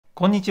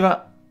こんにち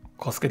は、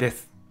コスケで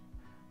す。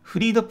フ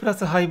リードプラ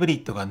スハイブリ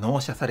ッドが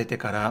納車されて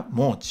から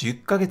もう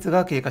10ヶ月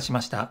が経過しま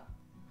した。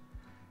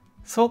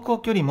走行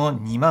距離も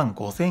2万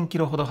5000キ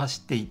ロほど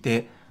走ってい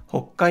て、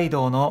北海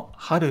道の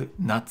春、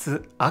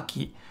夏、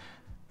秋、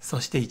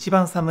そして一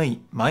番寒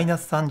いマイナ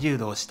ス30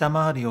度を下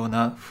回るよう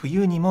な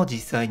冬にも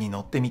実際に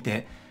乗ってみ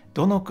て、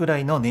どのくら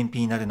いの燃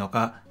費になるの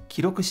か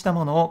記録した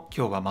ものを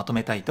今日はまと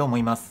めたいと思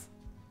います。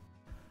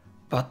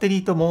バッテ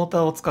リーとモー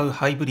ターを使う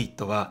ハイブリッ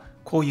ドは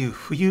こういう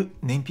冬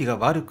燃費が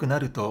悪くな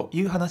ると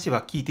いう話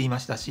は聞いていま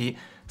したし、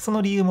そ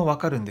の理由もわ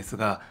かるんです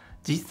が、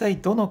実際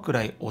どのく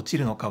らい落ち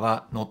るのか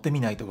は乗ってみ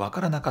ないとわ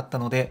からなかった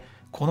ので、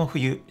この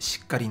冬し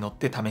っかり乗っ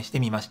て試して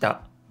みまし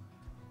た。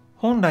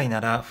本来な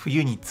ら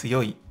冬に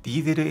強いデ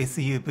ィーゼル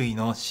SUV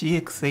の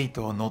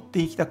CX8 を乗っ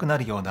ていきたくな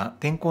るような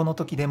天候の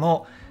時で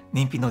も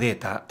燃費のデー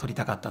タ取り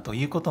たかったと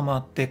いうこともあ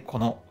って、こ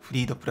のフ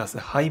リードプラス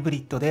ハイブリ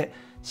ッドで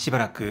しば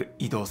らく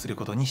移動する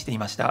ことにしてい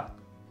ました。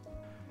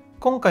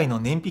今回の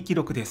燃費記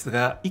録です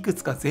が、いく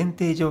つか前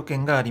提条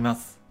件がありま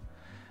す。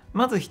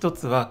まず一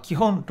つは基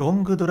本ロ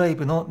ングドライ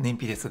ブの燃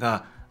費です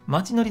が、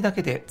街乗りだ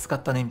けで使っ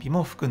た燃費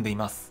も含んでい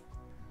ます。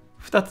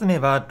二つ目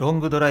はロン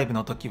グドライブ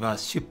の時は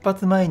出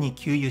発前に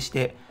給油し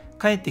て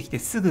帰ってきて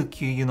すぐ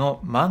給油の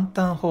満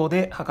タン法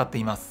で測って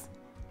います。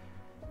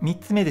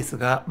三つ目です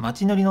が、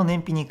街乗りの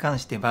燃費に関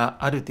しては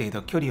ある程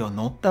度距離を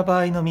乗った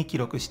場合のみ記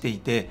録してい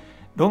て、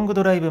ロング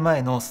ドライブ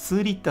前の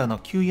数リッターの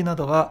給油な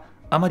どは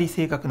あまり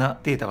正確な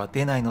データは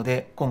出ないの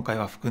で今回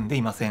は含んで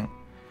いません。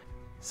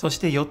そし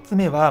て4つ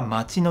目は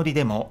街乗り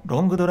でも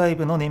ロングドライ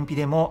ブの燃費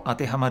でも当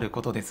てはまる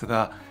ことです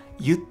が、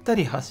ゆった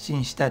り発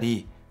進した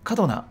り過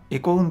度な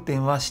エコ運転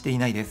はしてい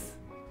ないです。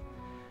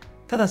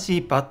ただし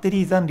バッテ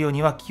リー残量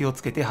には気を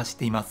つけて走っ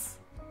ています。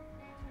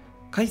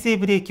回生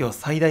ブレーキを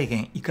最大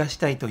限活かし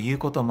たいという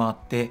こともあっ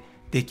て、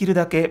できる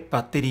だけバ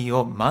ッテリー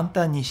を満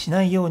タンにし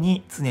ないよう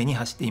に常に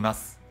走っていま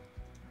す。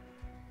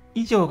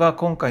以上が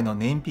今回の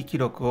燃費記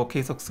録を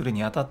計測する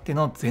にあたって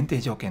の前提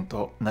条件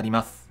となり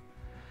ます。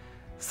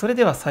それ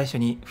では最初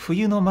に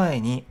冬の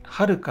前に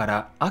春か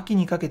ら秋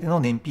にかけての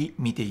燃費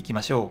見ていき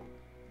ましょ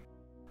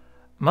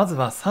う。まず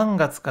は3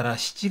月から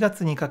7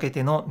月にかけ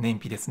ての燃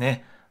費です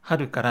ね。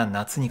春から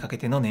夏にかけ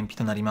ての燃費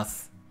となりま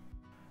す。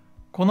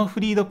このフ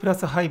リードプラ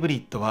スハイブリ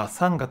ッドは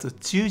3月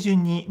中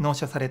旬に納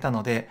車された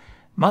ので、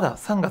まだ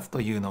3月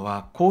というの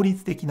は効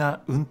率的な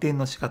運転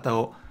の仕方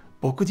を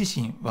僕自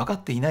身分か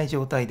っていない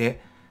状態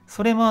で、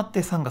それもあっ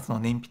て3月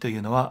の燃費とい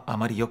うのはあ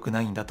まり良く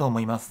ないんだと思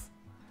います。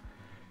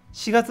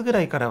4月ぐ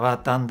らいから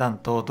はだんだん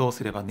とどう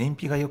すれば燃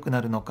費が良く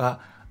なるのか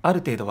あ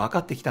る程度分か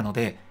ってきたの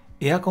で、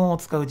エアコンを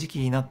使う時期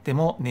になって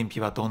も燃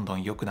費はどんど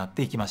ん良くなっ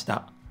ていきまし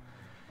た。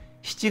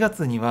7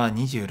月には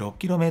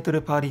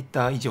 26km パーリッ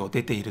ター以上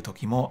出ている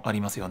時もあり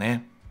ますよ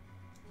ね。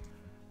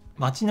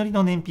街乗り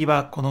の燃費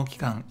はこの期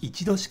間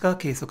一度しか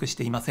計測し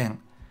ていません。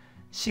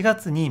4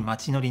月に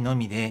街乗りの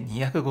みで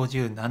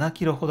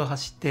 257km ほど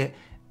走っ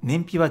て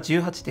燃費は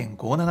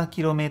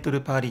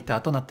 18.57km パーリッタ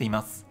ーとなってい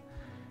ます。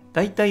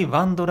だいたい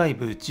ワンドライ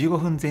ブ15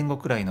分前後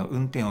くらいの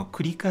運転を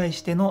繰り返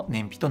しての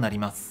燃費となり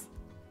ます。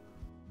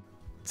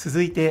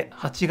続いて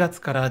8月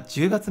から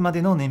10月ま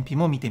での燃費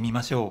も見てみ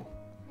ましょ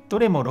う。ど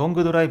れもロン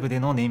グドライブで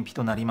の燃費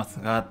となりま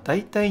すが、だ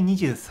いたい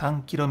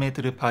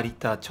 23km パーリッ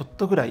ターちょっ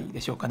とぐらいで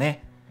しょうか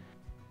ね。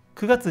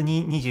9月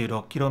に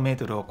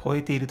 26km を超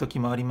えている時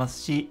もありま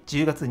すし、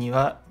10月に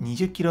は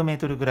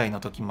 20km ぐらいの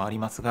時もあり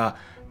ますが、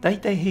だ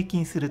いたい平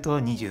均すると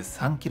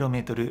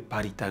 23km パ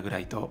ーリッターぐら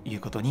いという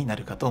ことにな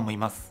るかと思い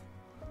ます。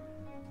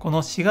こ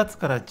の4月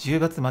から10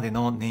月まで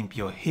の燃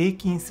費を平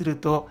均する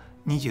と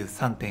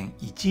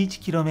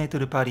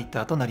 23.11km パーリッ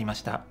ターとなりま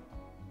した。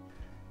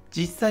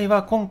実際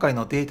は今回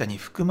のデータに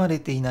含まれ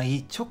ていな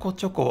いちょこ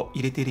ちょこ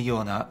入れている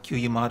ような給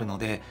油もあるの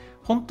で、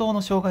本当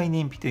の障害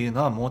燃費という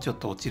のはもうちょっ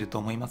と落ちると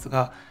思います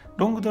が、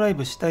ロングドライ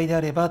ブ主体で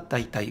あればだ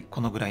いたい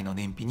このぐらいの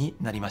燃費に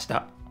なりまし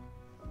た。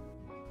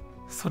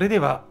それで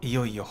はい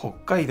よいよ北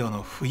海道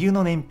の冬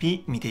の燃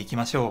費見ていき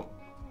ましょ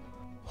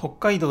う。北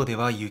海道で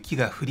は雪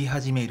が降り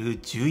始める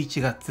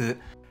11月、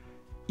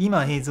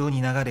今映像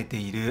に流れて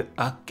いる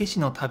厚岸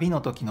の旅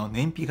の時の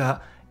燃費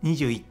が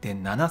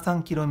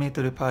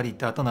 21.73km パーリッ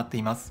ターとなって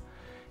います。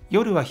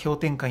夜は氷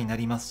点下にな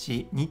ります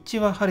し、日中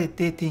は晴れ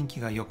て天気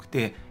が良く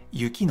て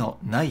雪の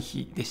ない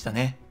日でした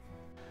ね。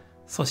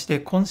そして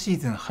今シー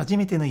ズン初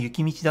めての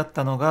雪道だっ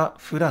たのが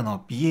富良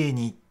野美瑛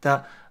に行っ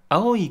た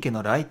青い池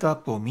のライトアッ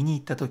プを見に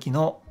行った時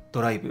のド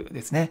ライブ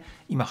ですね。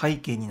今背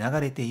景に流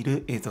れてい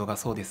る映像が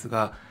そうです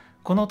が、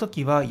この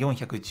時は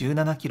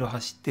417キロ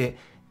走って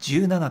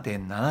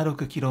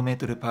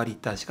 17.76km パーリッ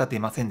ターしか出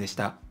ませんでし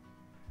た。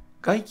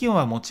外気温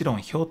はもちろ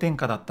ん氷点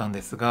下だったん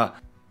ですが、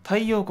太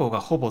陽光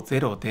がほぼゼ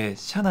ロで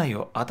車内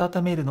を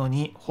温めるの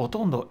にほ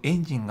とんどエ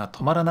ンジンが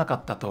止まらなか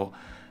ったと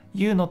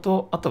いうの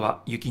と、あと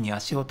は雪に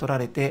足を取ら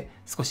れて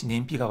少し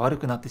燃費が悪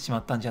くなってしま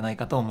ったんじゃない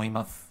かと思い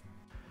ます。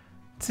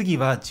次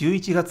は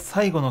11月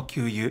最後の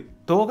給油、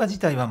動画自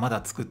体はま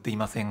だ作ってい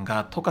ません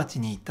が、十勝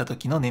に行った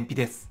時の燃費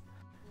です。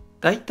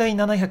だいたい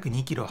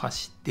702キロ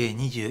走って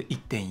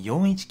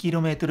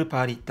 21.41km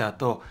パーリッター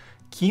と、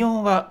気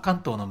温は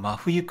関東の真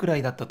冬くら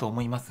いだったと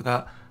思います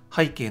が、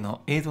背景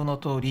の映像の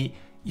通り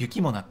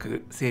雪もな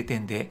く晴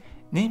天で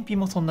燃費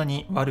もそんな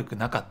に悪く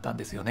なかったん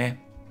ですよ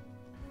ね。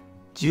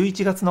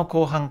11月の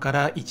後半か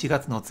ら1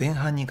月の前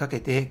半にかけ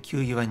て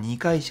給油は2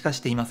回しかし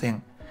ていませ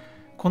ん。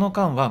この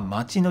間は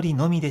街乗り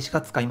のみでしか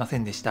使いませ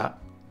んでした。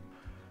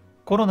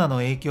コロナの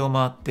影響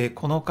もあって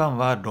この間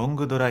はロン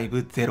グドライ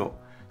ブゼロ、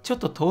ちょっ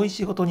と遠い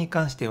仕事に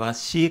関しては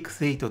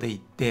CX8 で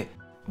行って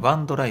ワ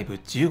ンドライブ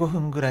15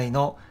分ぐらい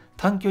の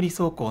短距離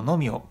走行の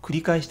みを繰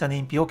り返した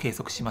燃費を計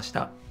測しまし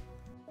た。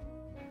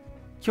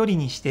距離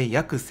にして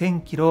約1000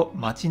キロ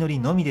街乗り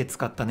のみで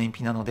使った燃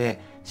費なので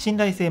信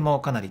頼性も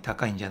かなり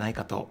高いんじゃない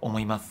かと思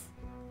います。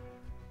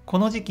こ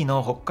の時期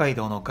の北海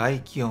道の外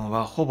気温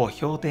はほぼ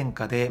氷点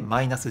下で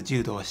マイナス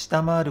10度を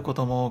下回るこ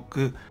とも多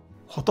く、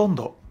ほとん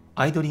ど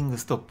アイドリング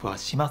ストップは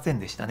しません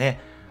でしたね。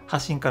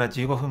発進から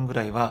15分ぐ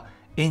らいは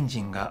エン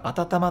ジンが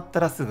温まっ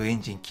たらすぐエ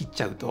ンジン切っ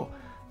ちゃうと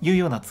いう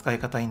ような使い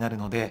方になる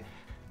ので、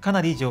か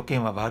なり条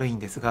件は悪いん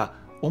ですが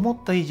思っ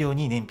た以上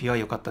に燃費は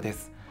良かったで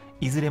す。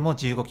いずれも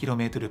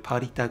 15km パー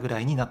リッターぐら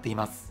いになってい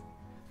ます。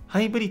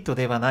ハイブリッド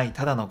ではない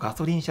ただのガ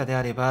ソリン車で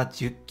あれば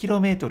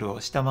 10km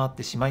を下回っ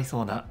てしまい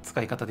そうな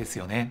使い方です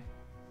よね。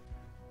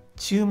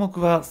注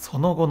目はそ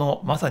の後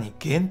のまさに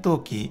厳冬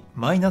期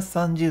マイナス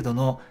30度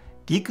の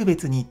陸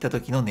別に行った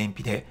時の燃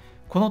費で、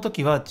この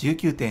時は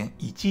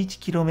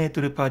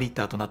 19.11km パーリッ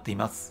ターとなってい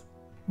ます。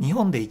日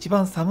本で一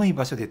番寒い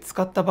場所で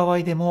使った場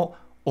合でも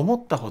思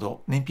ったほ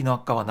ど燃費の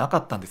悪化はなか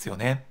ったんですよ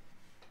ね。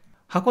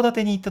函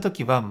館に行った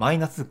時はマイ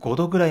ナス5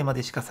度ぐらいま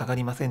でしか下が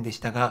りませんでし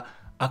たが、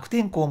悪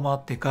天候もあ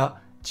って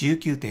か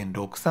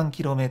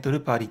 19.63km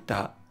パーリッタ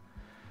ー。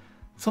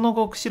その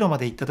後釧路ま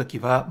で行った時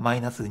はマ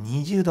イナス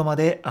20度ま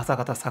で朝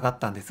方下がっ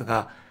たんです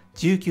が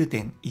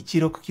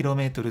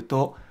 19.16km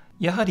と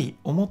やはり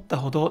思った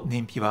ほど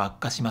燃費は悪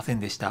化しません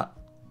でした。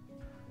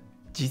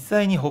実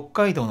際に北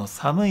海道の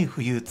寒い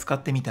冬使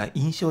ってみた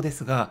印象で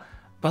すが、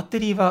バッテ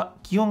リーは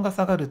気温が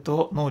下がる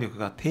と能力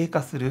が低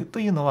下する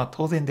というのは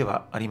当然で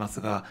はあります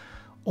が、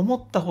思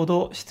ったほ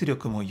ど出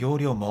力も容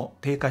量も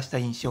低下した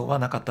印象は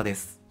なかったで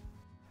す。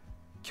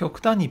極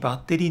端にバッ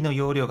テリーの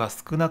容量が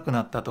少なく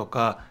なったと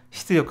か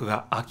出力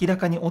が明ら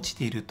かに落ち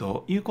ている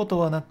ということ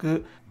はな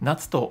く、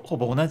夏とほ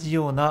ぼ同じ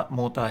ような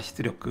モーター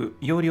出力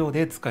容量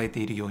で使えて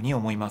いるように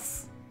思いま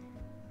す。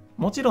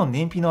もちろん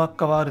燃費の悪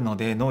化はあるの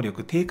で能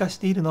力低下し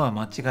ているのは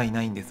間違い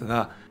ないんです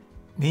が、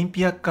燃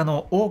費悪化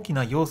の大き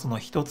な要素の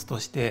一つと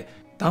して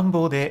暖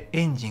房で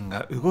エンジン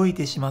が動い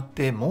てしまっ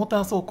てモーター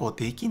走行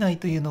できない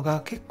というの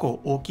が結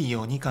構大きい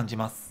ように感じ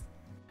ます。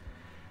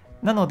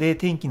なので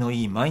天気の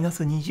いいマイナ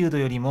ス20度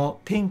よりも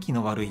天気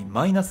の悪い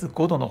マイナス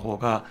5度の方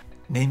が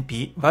燃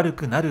費悪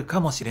くなるか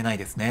もしれない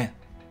ですね。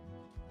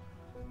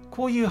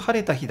こういう晴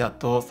れた日だ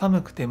と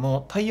寒くて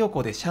も太陽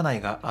光で車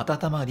内が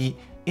温まり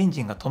エン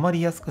ジンが止ま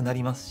りやすくな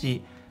ります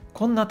し、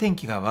こんな天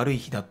気が悪い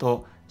日だ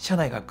と車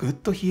内がぐっ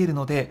と冷える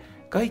ので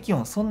外気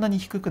温そんなに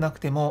低くなく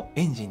ても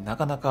エンジンな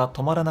かなか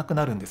止まらなく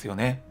なるんですよ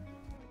ね。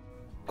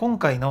今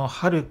回の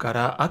春か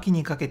ら秋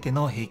にかけて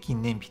の平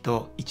均燃費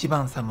と一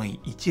番寒い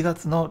1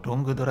月のロ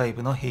ングドライ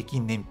ブの平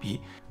均燃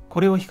費、こ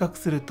れを比較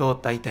すると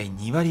だいたい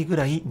2割ぐ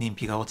らい燃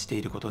費が落ちて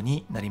いること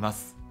になりま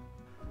す。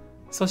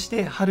そし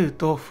て春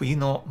と冬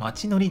の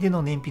街乗りで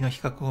の燃費の比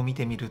較を見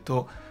てみる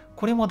と、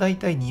これもだい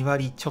たい2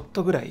割ちょっ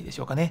とぐらいでし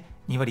ょうかね。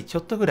2割ちょ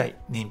っとぐらい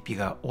燃費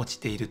が落ち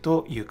ている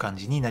という感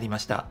じになりま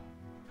した。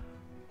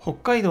北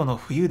海道の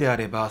冬であ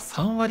れば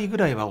3割ぐ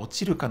らいは落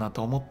ちるかな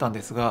と思ったん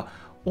ですが、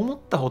思っ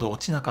たほど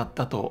落ちなかっ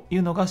たとい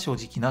うのが正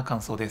直な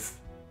感想で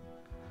す。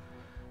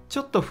ち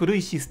ょっと古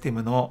いシステ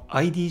ムの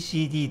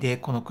IDCD で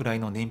このくらい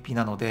の燃費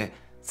なので、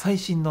最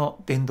新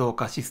の電動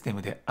化システ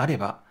ムであれ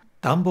ば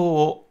暖房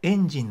をエ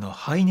ンジンの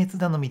排熱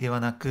頼みで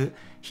はなく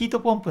ヒート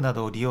ポンプな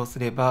どを利用す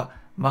れば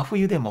真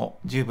冬でも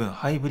十分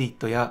ハイブリッ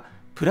ドや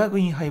プラグ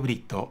インハイブリ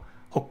ッド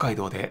北海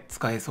道で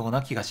使えそう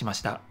な気がしま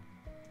した。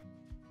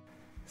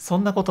そ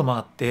んなことも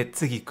あって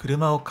次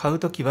車を買う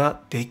とき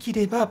はでき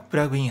ればプ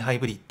ラグインハイ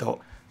ブリッ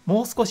ド、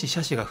もう少し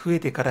車種が増え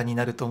てからに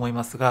なると思い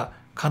ますが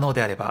可能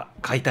であれば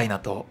買いたいな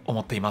と思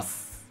っていま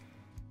す。